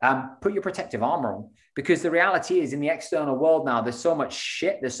put your protective armor on, because the reality is, in the external world now, there's so much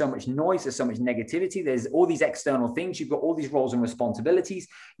shit, there's so much noise, there's so much negativity, there's all these external things, you've got all these roles and responsibilities,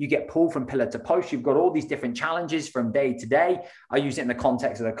 you get pulled from pillar to post, you've got all these different challenges from day to day. I use it in the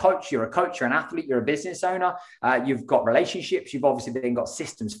context of a coach, you're an athlete, you're a business owner, you've got relationships, you've obviously then got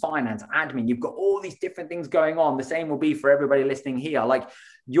systems, finance, admin, you've got all these different things going on. The same will be for everybody listening here.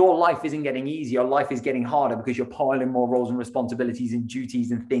 Your life isn't getting easier, your life is getting harder because you're piling more roles and responsibilities and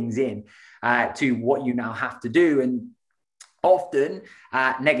duties and things in to what you now have to do. And often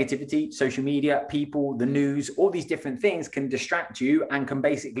negativity, social media, people, the news, all these different things can distract you and can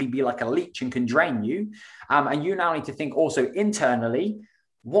basically be like a leech and can drain you. And you now need to think also internally,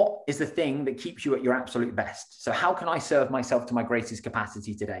 what is the thing that keeps you at your absolute best? So how can I serve myself to my greatest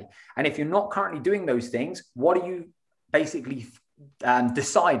capacity today? And if you're not currently doing those things, what are you basically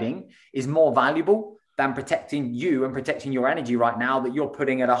deciding is more valuable than protecting you and protecting your energy right now, that you're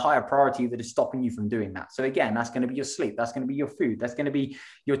putting at a higher priority that is stopping you from doing that? So again, that's going to be your sleep. That's going to be your food. That's going to be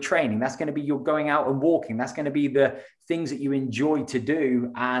your training. That's going to be your going out and walking. That's going to be the things that you enjoy to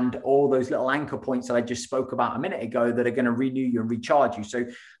do, and all those little anchor points that I just spoke about a minute ago that are going to renew you and recharge you. So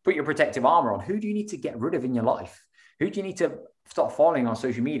put your protective armor on. Who do you need to get rid of in your life? Who do you need to start following on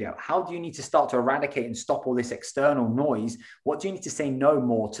social media? How do you need to start to eradicate and stop all this external noise? What do you need to say no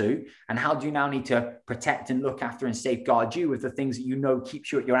more to? And how do you now need to protect and look after and safeguard you with the things that you know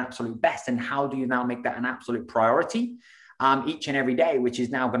keeps you at your absolute best? And how do you now make that an absolute priority each and every day, which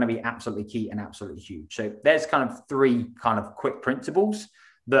is now going to be absolutely key and absolutely huge. So there's kind of 3 kind of quick principles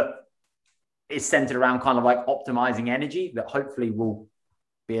that is centered around kind of like optimizing energy that hopefully will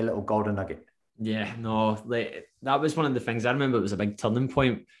be a little golden nugget. Yeah, no, that was one of the things I remember. It was a big turning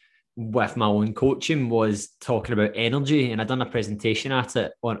point with my own coaching, was talking about energy. And I'd done a presentation at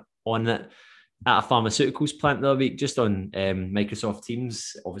it on it at a pharmaceuticals plant the other week, just on Microsoft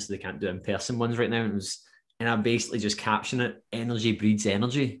Teams. Obviously, they can't do in-person ones right now. And I basically just captioned it, energy breeds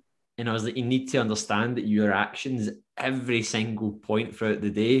energy. And I was like, you need to understand that your actions every single point throughout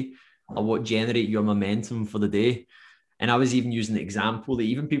the day are what generate your momentum for the day. And I was even using the example that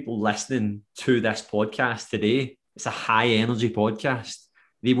even people listening to this podcast today, it's a high energy podcast.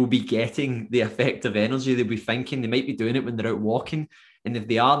 They will be getting the effective energy. They'll be thinking, they might be doing it when they're out walking. And if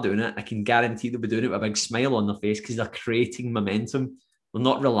they are doing it, I can guarantee they'll be doing it with a big smile on their face, because they're creating momentum. They're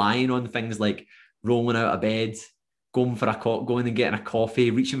not relying on things like rolling out of bed, going and getting a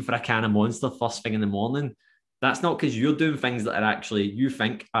coffee, reaching for a can of Monster first thing in the morning. That's not because you're doing things that are actually, you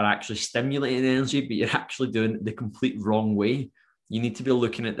think are actually stimulating energy, but you're actually doing it the complete wrong way. You need to be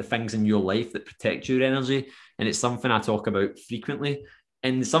looking at the things in your life that protect your energy. And it's something I talk about frequently.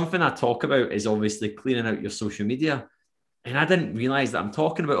 And something I talk about is obviously clearing out your social media. And I didn't realize that I'm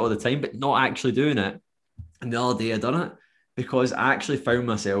talking about it all the time, but not actually doing it. And the other day I done it, because I actually found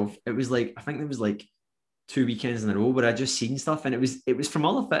myself, I think it was like 2 weekends in a row where I just seen stuff. And it was from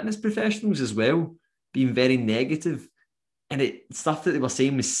other fitness professionals as well, being very negative, and stuff that they were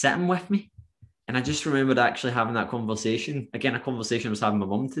saying was sitting with me. And I just remembered actually having that conversation. Again, a conversation I was having with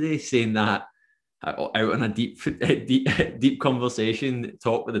my mum today, saying that out on a deep conversation,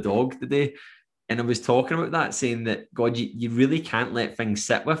 talk with the dog today. And I was talking about that, saying that, God, you really can't let things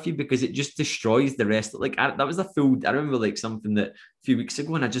sit with you, because it just destroys the rest. That was I remember something that a few weeks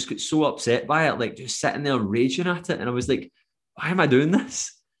ago, and I just got so upset by it, just sitting there raging at it. And I was like, why am I doing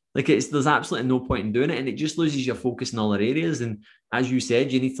this? Like there's absolutely no point in doing it, and it just loses your focus in other areas. And as you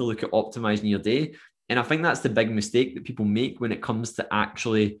said, you need to look at optimizing your day. And I think that's the big mistake that people make when it comes to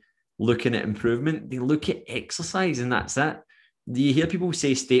actually looking at improvement. They look at exercise and that's it. Do you hear people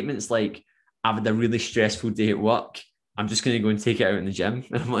say statements like, I've had a really stressful day at work, I'm just going to go and take it out in the gym?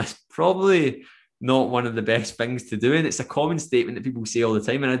 And I'm like, it's probably not one of the best things to do. And it's a common statement that people say all the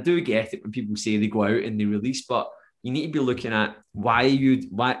time. And I do get it when people say they go out and they release, but you need to be looking at why,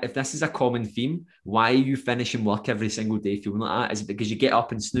 if this is a common theme, why are you finishing work every single day feeling like that? Is it because you get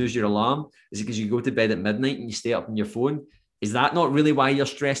up and snooze your alarm? Is it because you go to bed at midnight and you stay up on your phone? Is that not really why you're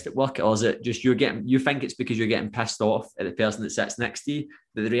stressed at work? Or is it just you think it's because you're getting pissed off at the person that sits next to you?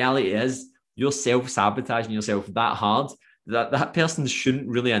 But the reality is you're self-sabotaging yourself that hard that person shouldn't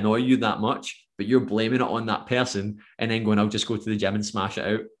really annoy you that much, but you're blaming it on that person and then going, I'll just go to the gym and smash it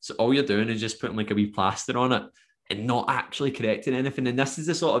out. So all you're doing is just putting like a wee plaster on it and not actually correcting anything. And this is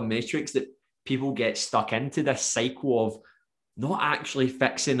the sort of matrix that people get stuck into, this cycle of not actually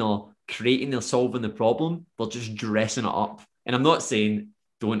fixing or creating or solving the problem, but just dressing it up. And I'm not saying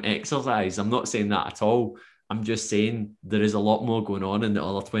don't exercise. I'm not saying that at all. I'm just saying there is a lot more going on in the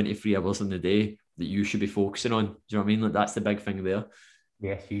other 23 hours in the day that you should be focusing on. Do you know what I mean? Like that's the big thing there.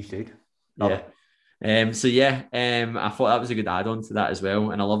 Yeah, huge, dude. Love it. I thought that was a good add-on to that as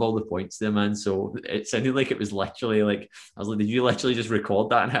well. And I love all the points there, man. So it sounded like it was literally like, I was like, did you literally just record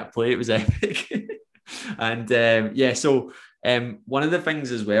that and hit play? It was epic. And one of the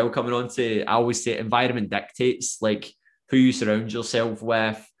things as well, coming on to, I always say environment dictates like who you surround yourself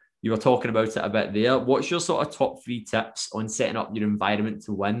with. You were talking about it a bit there. What's your sort of top 3 tips on setting up your environment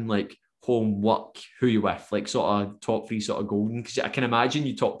to win? Like home, work, who you with, like sort of top 3 sort of golden, because I can imagine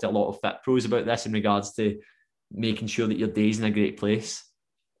you talked to a lot of fit pros about this in regards to making sure that your day's in a great place.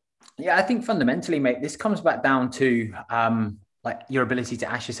 Yeah, I think fundamentally, mate, this comes back down to like your ability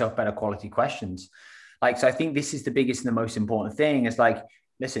to ask yourself better quality questions. Like, so I think this is the biggest and the most important thing is like,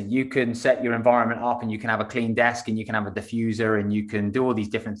 listen, you can set your environment up and you can have a clean desk and you can have a diffuser and you can do all these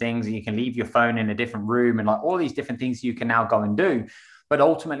different things and you can leave your phone in a different room and like all these different things you can now go and do. But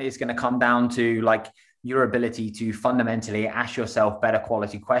ultimately, it's going to come down to like your ability to fundamentally ask yourself better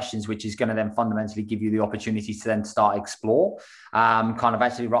quality questions, which is going to then fundamentally give you the opportunity to then start explore, kind of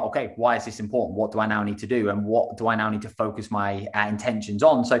actually, right, okay, why is this important? What do I now need to do? And what do I now need to focus my intentions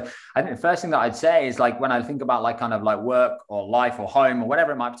on? So I think the first thing that I'd say is like, when I think about like kind of like work or life or home or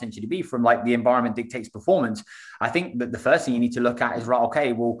whatever it might potentially be from like the environment dictates performance, I think that the first thing you need to look at is, right,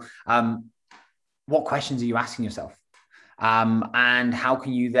 okay, well, what questions are you asking yourself? And how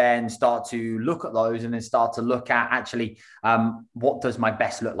can you then start to look at those and then start to look at actually what does my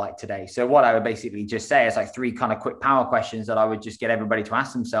best look like today? So what I would basically just say is like 3 kind of quick power questions that I would just get everybody to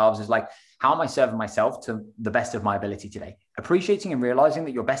ask themselves is like, how am I serving myself to the best of my ability today? Appreciating and realizing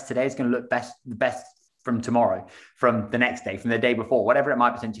that your best today is going to look the best from tomorrow, from the next day, from the day before, whatever it might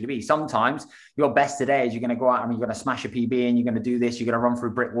potentially be. Sometimes your best today is you're going to go out and you're going to smash a PB and you're going to do this, you're going to run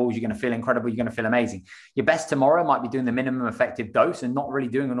through brick walls, you're going to feel incredible, you're going to feel amazing. Your best tomorrow might be doing the minimum effective dose and not really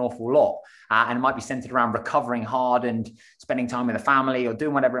doing an awful lot. And it might be centered around recovering hard and spending time with the family or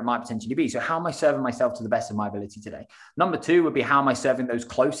doing whatever it might potentially be. So how am I serving myself to the best of my ability today? Number 2 would be, how am I serving those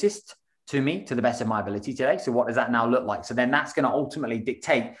closest to me to the best of my ability today? So what does that now look like? So then that's going to ultimately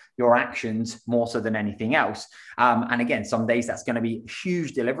dictate your actions more so than anything else. And again, some days that's going to be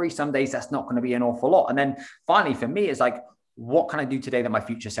huge delivery. Some days that's not going to be an awful lot. And then finally for me is like, what can I do today that my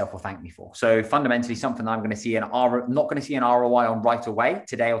future self will thank me for? So fundamentally something that I'm going to see not going to see an ROI on right away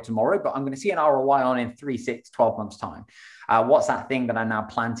today or tomorrow, but I'm going to see an ROI on in 3, 6, 12 months time. What's that thing that I'm now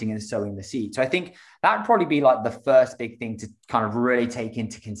planting and sowing the seed? So I think that would probably be like the first big thing to kind of really take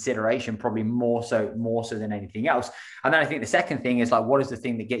into consideration, probably more so than anything else. And then I think the second thing is like, what is the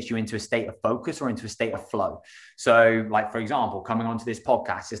thing that gets you into a state of focus or into a state of flow? So like, for example, coming onto this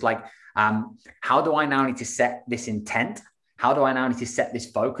podcast, it's like, how do I now need to set this intent? How do I now need to set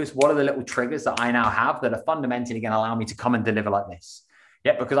this focus? What are the little triggers that I now have that are fundamentally going to allow me to come and deliver like this?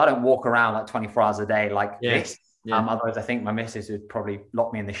 Yeah, because I don't walk around like 24 hours a day like this. Yeah. Otherwise, I think my missus would probably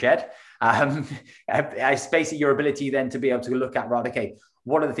lock me in the shed. It's basically your ability then to be able to look at, right, okay,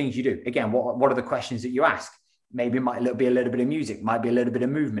 what are the things you do? Again, what are the questions that you ask? Maybe it might be a little bit of music, might be a little bit of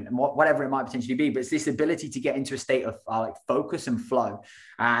movement, and whatever it might potentially be. But it's this ability to get into a state of like focus and flow.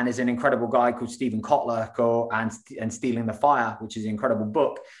 And there's an incredible guy called Stephen Kotler and Stealing the Fire, which is an incredible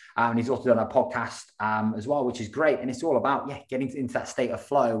book. And he's also done a podcast as well, which is great. And it's all about, getting into that state of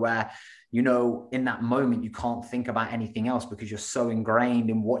flow where, in that moment, you can't think about anything else because you're so ingrained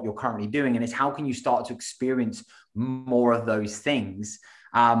in what you're currently doing. And it's how can you start to experience more of those things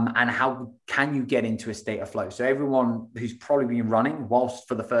And how can you get into a state of flow? So everyone who's probably been running, whilst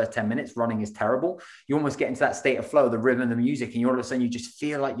for the first 10 minutes, running is terrible, you almost get into that state of flow, the rhythm, the music, and all of a sudden you just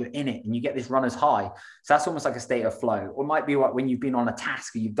feel like you're in it and you get this runner's high. So that's almost like a state of flow. Or it might be like when you've been on a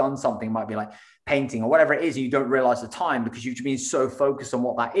task or you've done something, it might be like painting or whatever it is, and you don't realize the time because you've been so focused on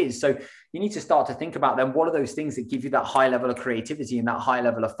what that is. So you need to start to think about then what are those things that give you that high level of creativity and that high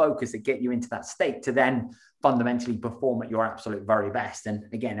level of focus that get you into that state to then fundamentally perform at your absolute very best. And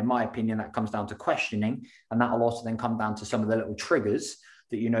again, in my opinion, that comes down to questioning, and that will also then come down to some of the little triggers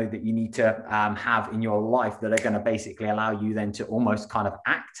that you know that you need to have in your life that are going to basically allow you then to almost kind of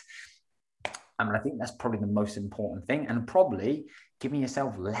act. I mean, I think that's probably the most important thing, and probably giving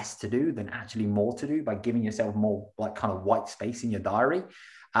yourself less to do than actually more to do by giving yourself more like kind of white space in your diary,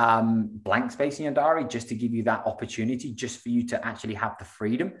 blank space in your diary, just to give you that opportunity, just for you to actually have the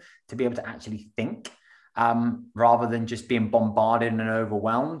freedom to be able to actually think, rather than just being bombarded and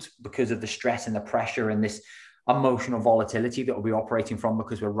overwhelmed because of the stress and the pressure and this emotional volatility that we'll be operating from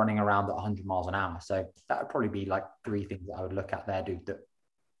because we're running around at 100 miles an hour. So that would probably be like 3 things that I would look at there, dude,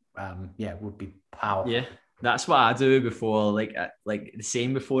 that would be powerful. Yeah, that's what I do before, like the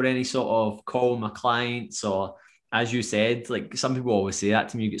same before any sort of call my clients, or as you said, like some people always say that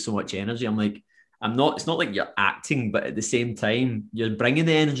to me, you get so much energy. I'm like, it's not like you're acting, but at the same time, you're bringing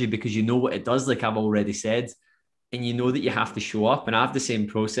the energy because you know what it does, like I've already said, and you know that you have to show up. And I have the same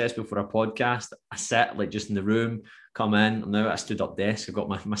process before a podcast. I sit like just in the room, come in. I'm now at a stood up desk. I've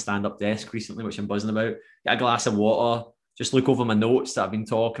got my stand up desk recently, which I'm buzzing about. Get a glass of water, just look over my notes that I've been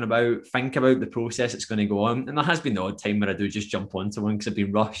talking about, think about the process it's going to go on. And there has been the odd time where I do just jump onto one because I've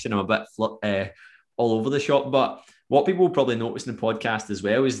been rushed and I'm a bit all over the shop. But what people will probably notice in the podcast as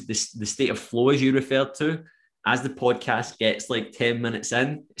well is the state of flow, as you referred to. As the podcast gets like 10 minutes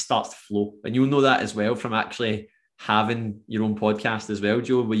in, it starts to flow. And you'll know that as well from actually having your own podcast as well,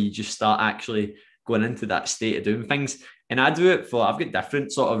 Joe, where you just start actually going into that state of doing things. And I do it I've got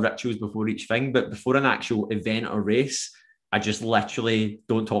different sort of rituals before each thing, but before an actual event or race, I just literally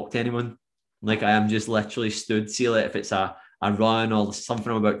don't talk to anyone. Like I am just literally stood, see like if it's a run or something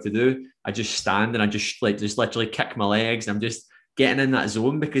I'm about to do, I just stand and I just literally kick my legs. I'm just getting in that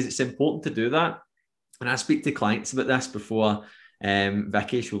zone because it's important to do that. And I speak to clients about this before.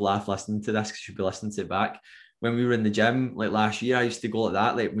 Vicky, she'll laugh listening to this because she'll be listening to it back. When we were in the gym, like last year, I used to go like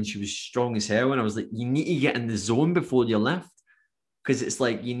that, like when she was strong as hell. And I was like, you need to get in the zone before you lift. Because it's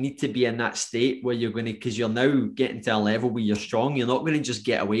like you need to be in that state where you're going to, because you're now getting to a level where you're strong. You're not going to just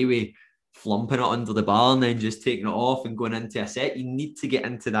get away with flumping it under the bar and then just taking it off and going into a set. You need to get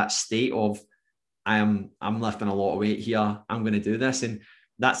into that state of, I'm lifting a lot of weight here. I'm going to do this. And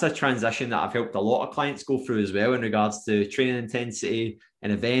that's a transition that I've helped a lot of clients go through as well in regards to training intensity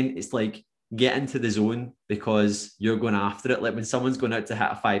and event. It's like, get into the zone because you're going after it. Like when someone's going out to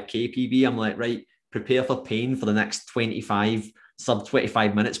hit a 5K PB, I'm like, right, prepare for pain for the next 25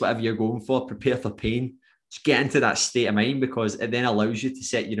 minutes, whatever you're going for, prepare for pain. Just get into that state of mind because it then allows you to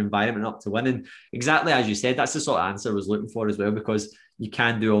set your environment up to win. And exactly as you said, that's the sort of answer I was looking for as well, because you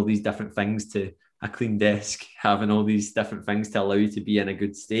can do all these different things to a clean desk, having all these different things to allow you to be in a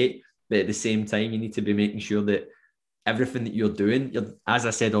good state. But at the same time, you need to be making sure that everything that you're doing, as I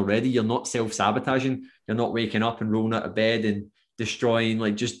said already, you're not self-sabotaging. You're not waking up and rolling out of bed and destroying,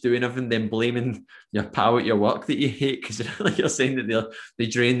 like just doing everything, then blaming your pal at your work that you hate because like you're saying that they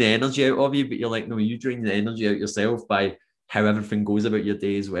drain the energy out of you, but you're like, no, you drain the energy out yourself by how everything goes about your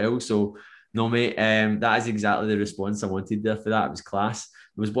day as well. So no, mate, that is exactly the response I wanted there for that. It was class.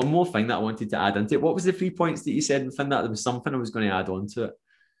 There was one more thing that I wanted to add into it. What was the 3 points that you said within that? There was something I was going to add on to it.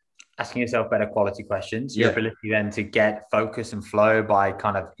 Asking yourself better quality questions, your ability then to get focus and flow by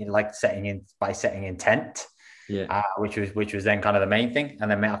kind of like setting intent, which was then kind of the main thing. And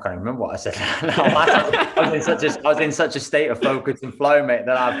then, mate, I can't remember what I said. I was in such a state of focus and flow, mate,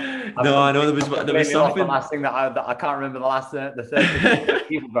 that I know there was something. The last thing that I can't remember the third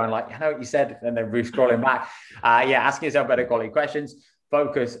people going like, I know what you said, and then scrolling back. Asking yourself better quality questions,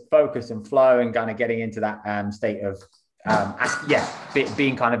 focus and flow, and kind of getting into that state of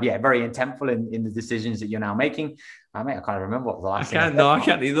being kind of very intentful in the decisions that you're now making. Mate, I can't remember what the last thing. I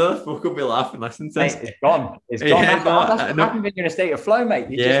can't either. Folk will be laughing listening to this. It's gone. It's gone. That's what happens when you're in a state of flow,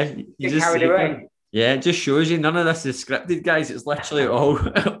 mate. You just get carried away. Yeah, it just shows you none of this is scripted, guys. It's literally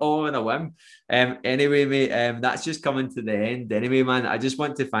all in a whim. Anyway, mate, that's just coming to the end. Anyway, man, I just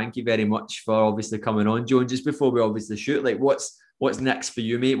want to thank you very much for obviously coming on, Joe. And just before we obviously shoot, like what's next for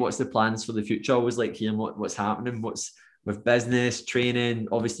you, mate? What's the plans for the future? I always like hearing what's happening. What's with business, training?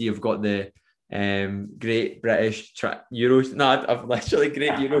 Obviously, you've got the Great British Euro. No, I've literally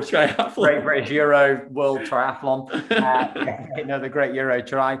great Euro triathlon. Great British Euro World Triathlon. The Great Euro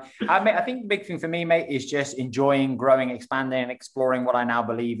Tri. Mate, I think the big thing for me, mate, is just enjoying, growing, expanding, and exploring what I now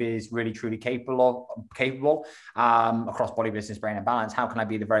believe is really truly capable across body, business, brain, and balance. How can I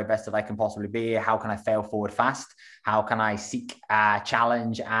be the very best that I can possibly be? How can I fail forward fast? How can I seek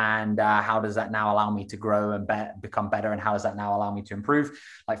challenge? And how does that now allow me to grow and become better? And how does that now allow me to improve?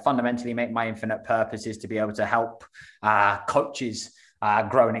 Like fundamentally, mate, my infinite purpose is to be able to help coaches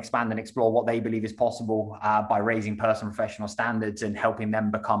grow and expand and explore what they believe is possible by raising personal professional standards and helping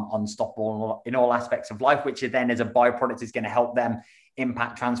them become unstoppable in all aspects of life, which then as a byproduct is going to help them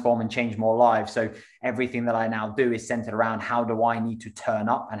impact, transform, and change more lives. So everything that I now do is centered around how do I need to turn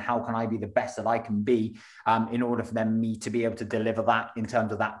up and how can I be the best that I can be in order for me to be able to deliver that in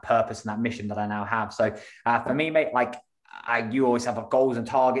terms of that purpose and that mission that I now have. So for me, mate, like you always have goals and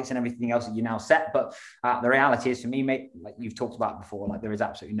targets and everything else that you now set. But the reality is for me, mate, like you've talked about before, like there is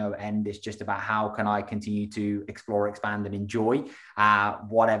absolutely no end. It's just about how can I continue to explore, expand, and enjoy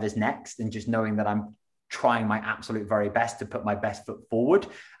whatever's next. And just knowing that I'm trying my absolute very best to put my best foot forward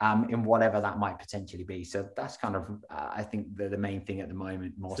in whatever that might potentially be. So that's kind of, I think the main thing at the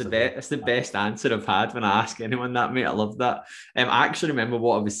moment. It's the best answer I've had when I ask anyone that, mate. I love that. I actually remember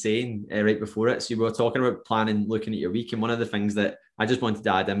what I was saying right before it. So you were talking about planning, looking at your week. And one of the things that I just wanted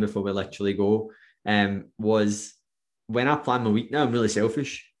to add in before we literally go was when I plan my week now, I'm really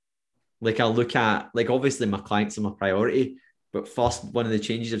selfish. Like I look at, like obviously my clients are my priority. But first, one of the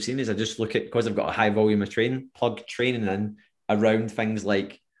changes I've seen is I just look at, because I've got a high volume of training, plug training in around things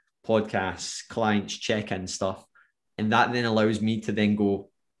like podcasts, clients, check-in stuff. And that then allows me to then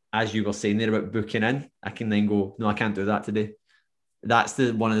go, as you were saying there about booking in, I can then go, no, I can't do that today. That's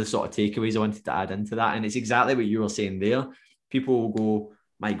one of the sort of takeaways I wanted to add into that. And it's exactly what you were saying there. People will go,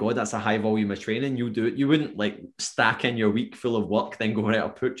 my God, that's a high volume of training. You'll do it. You wouldn't like stack in your week full of work, then go, right, I'll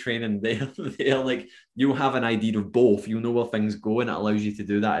put training there. Like you'll have an idea of both. You'll know where things go, and it allows you to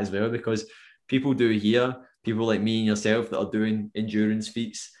do that as well, because people do here, people like me and yourself that are doing endurance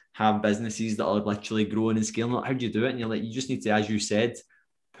feats, have businesses that are literally growing and scaling. Like, how do you do it? And you're like, you just need to, as you said,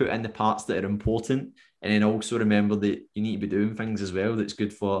 put in the parts that are important. And then also remember that you need to be doing things as well that's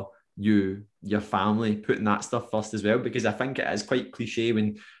good for you, your family, putting that stuff first as well, because I think it is quite cliche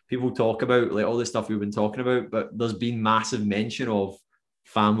when people talk about like all the stuff we've been talking about, but there's been massive mention of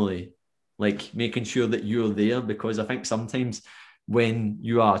family, like making sure that you're there, because I think sometimes when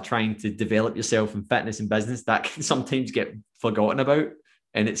you are trying to develop yourself in fitness and business, that can sometimes get forgotten about,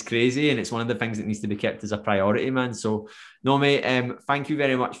 and it's crazy, and it's one of the things that needs to be kept as a priority, man. So no, mate, thank you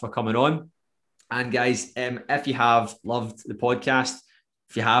very much for coming on. And guys, if you have loved the podcast,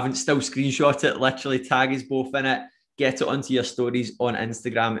 if you haven't, still screenshot it, literally tag us both in it, get it onto your stories on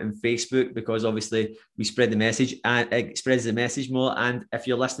Instagram and Facebook, because obviously we spread the message and it spreads the message more. And if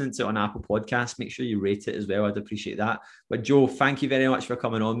you're listening to it on Apple Podcasts, make sure you rate it as well. I'd appreciate that. But Joe, thank you very much for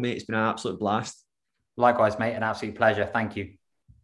coming on, mate. It's been an absolute blast. Likewise, mate, an absolute pleasure. Thank you.